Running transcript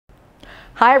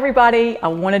Hi everybody, I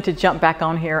wanted to jump back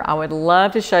on here. I would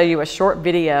love to show you a short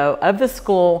video of the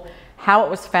school, how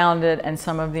it was founded, and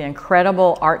some of the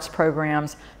incredible arts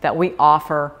programs that we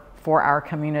offer for our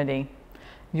community.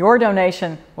 Your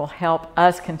donation will help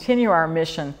us continue our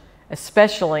mission,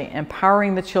 especially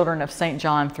empowering the children of St.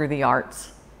 John through the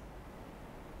arts.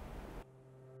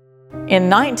 In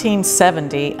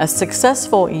 1970, a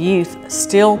successful youth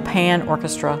steel pan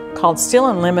orchestra called Steel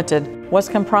Unlimited was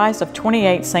comprised of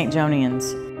 28 St.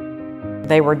 Johnians.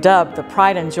 They were dubbed the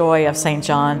pride and joy of St.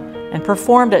 John and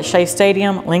performed at Shea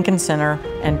Stadium, Lincoln Center,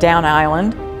 and Down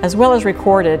Island, as well as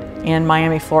recorded in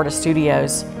Miami, Florida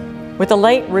studios. With the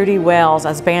late Rudy Wells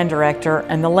as band director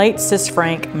and the late Sis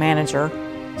Frank manager,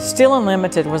 Steel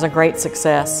Unlimited was a great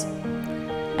success.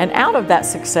 And out of that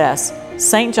success,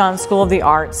 St. John School of the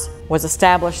Arts was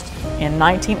established in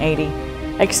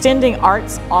 1980, extending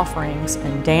arts offerings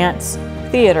in dance,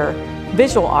 theater,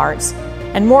 visual arts,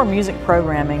 and more music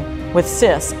programming with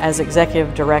Sis as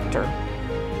executive director.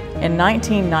 In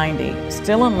 1990,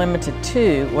 Steel Unlimited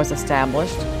 2 was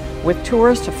established with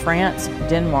tours to France,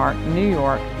 Denmark, New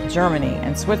York, Germany,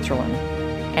 and Switzerland,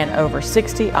 and over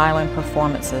 60 island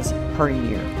performances per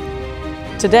year.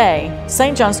 Today,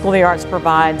 St. John School of the Arts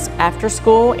provides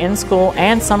after-school, in-school,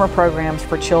 and summer programs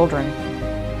for children.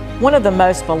 One of the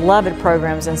most beloved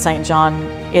programs in St. John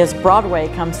is Broadway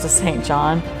Comes to St.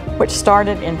 John, which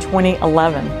started in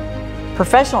 2011.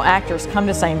 Professional actors come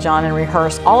to St. John and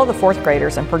rehearse all of the fourth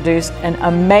graders and produce an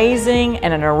amazing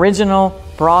and an original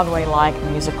Broadway-like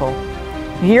musical.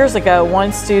 Years ago,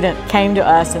 one student came to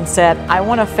us and said, "I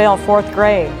want to fail fourth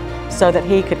grade so that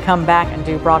he could come back and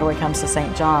do Broadway Comes to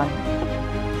St. John."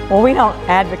 Well, we don't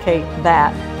advocate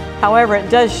that. However, it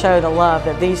does show the love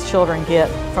that these children get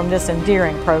from this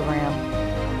endearing program.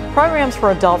 Programs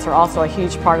for adults are also a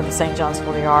huge part of the St. John School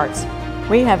of the Arts.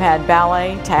 We have had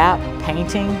ballet, tap,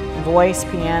 painting, voice,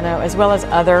 piano, as well as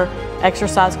other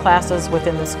exercise classes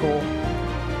within the school.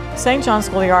 St. John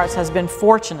School of the Arts has been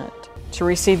fortunate to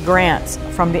receive grants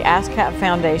from the ASCAP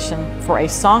Foundation for a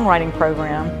songwriting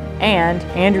program and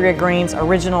Andrea Green's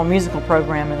original musical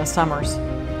program in the summers.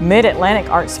 Mid-Atlantic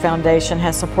Arts Foundation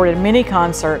has supported many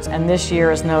concerts, and this year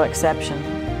is no exception.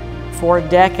 For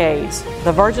decades,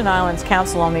 the Virgin Islands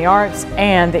Council on the Arts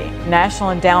and the National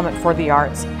Endowment for the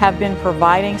Arts have been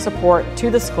providing support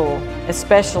to the school,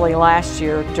 especially last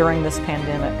year during this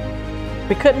pandemic.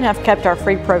 We couldn't have kept our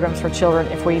free programs for children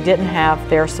if we didn't have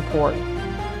their support.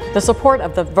 The support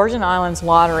of the Virgin Islands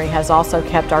Lottery has also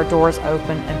kept our doors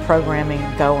open and programming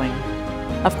going.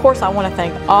 Of course, I want to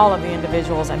thank all of the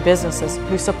individuals and businesses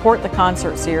who support the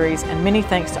concert series, and many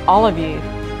thanks to all of you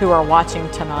who are watching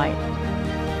tonight.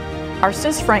 Our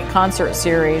Sis Frank concert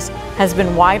series has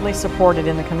been widely supported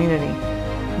in the community.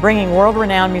 Bringing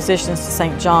world-renowned musicians to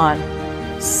St. John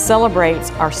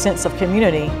celebrates our sense of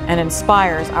community and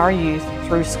inspires our youth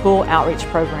through school outreach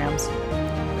programs.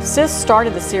 Sis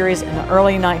started the series in the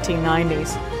early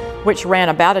 1990s, which ran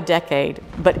about a decade,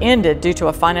 but ended due to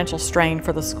a financial strain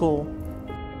for the school.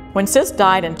 When Sis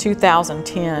died in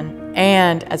 2010,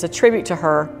 and as a tribute to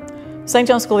her, St.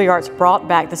 John School of the Arts brought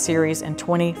back the series in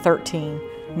 2013,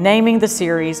 naming the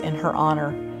series in her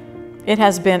honor. It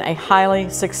has been a highly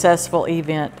successful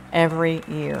event every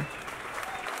year.